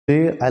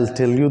Today I'll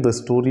tell you the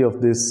story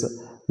of this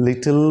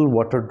little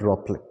water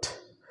droplet,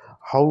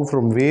 how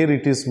from where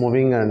it is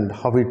moving and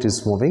how it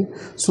is moving.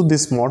 So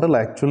this model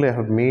actually I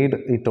have made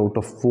it out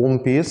of foam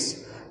piece,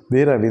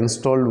 where I've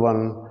installed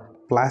one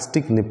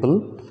plastic nipple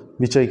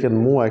which I can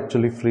move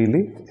actually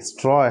freely.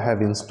 Straw I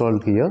have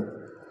installed here,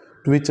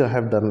 to which I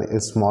have done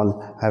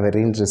I have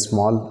arranged a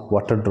small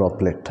water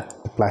droplet,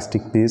 a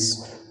plastic piece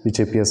which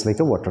appears like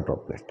a water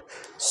droplet.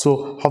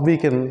 So how we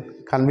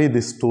can convey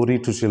this story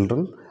to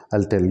children,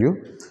 I'll tell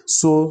you.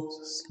 So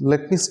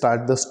let me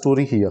start the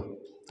story here.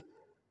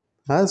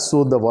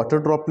 So the water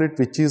droplet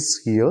which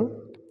is here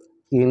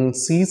in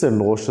seas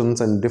and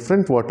oceans and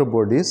different water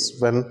bodies,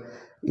 when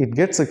it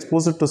gets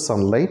exposed to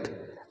sunlight,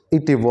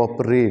 it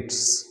evaporates.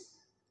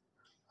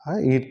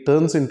 It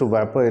turns into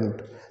vapor,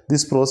 and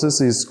this process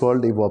is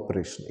called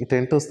evaporation. It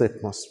enters the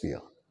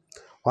atmosphere.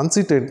 Once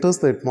it enters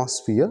the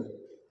atmosphere,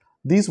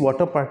 these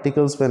water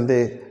particles, when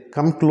they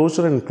come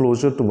closer and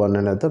closer to one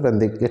another, when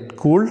they get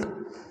cooled,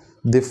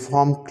 they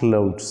form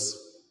clouds.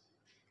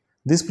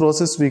 This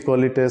process we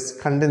call it as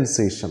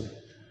condensation.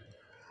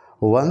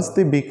 Once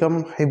they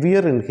become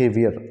heavier and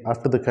heavier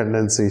after the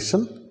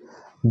condensation,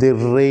 they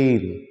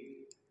rain.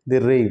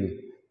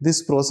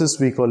 This process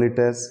we call it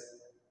as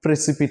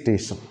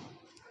precipitation.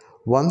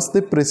 Once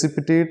they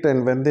precipitate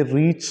and when they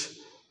reach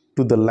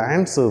to the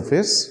land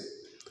surface,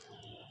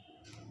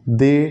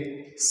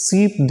 they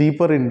seep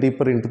deeper and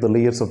deeper into the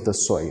layers of the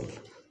soil,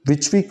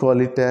 which we call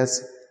it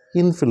as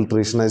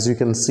infiltration. As you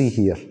can see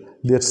here,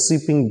 they are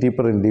seeping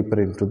deeper and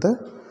deeper into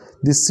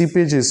this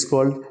seepage is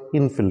called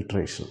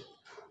infiltration.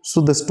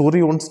 So the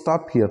story won't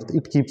stop here,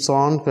 it keeps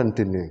on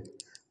continuing.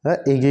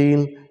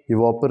 Again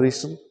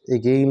evaporation,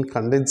 again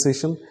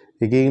condensation,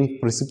 again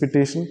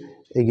precipitation,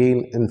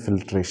 again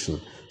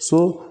infiltration.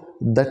 So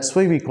that's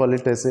why we call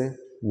it as a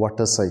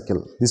water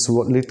cycle. This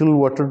little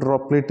water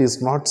droplet is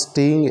not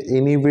staying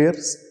anywhere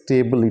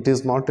stable. It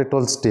is not at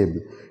all stable.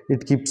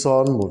 It keeps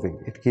on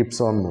moving. It keeps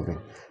on moving.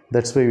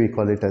 That's why we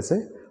call it as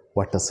a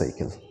water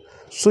cycle.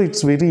 So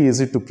it's very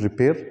easy to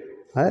prepare.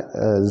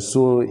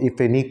 So if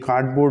any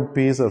cardboard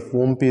piece or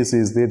foam piece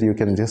is there, you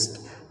can just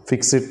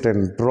fix it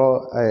and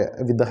draw.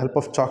 With the help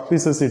of chalk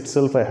pieces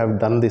itself, I have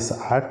done this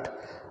art.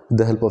 With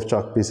the help of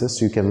chalk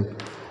pieces, you can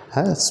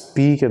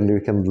speak and you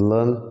can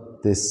learn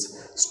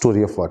this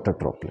story of water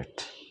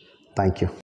droplet. Thank you.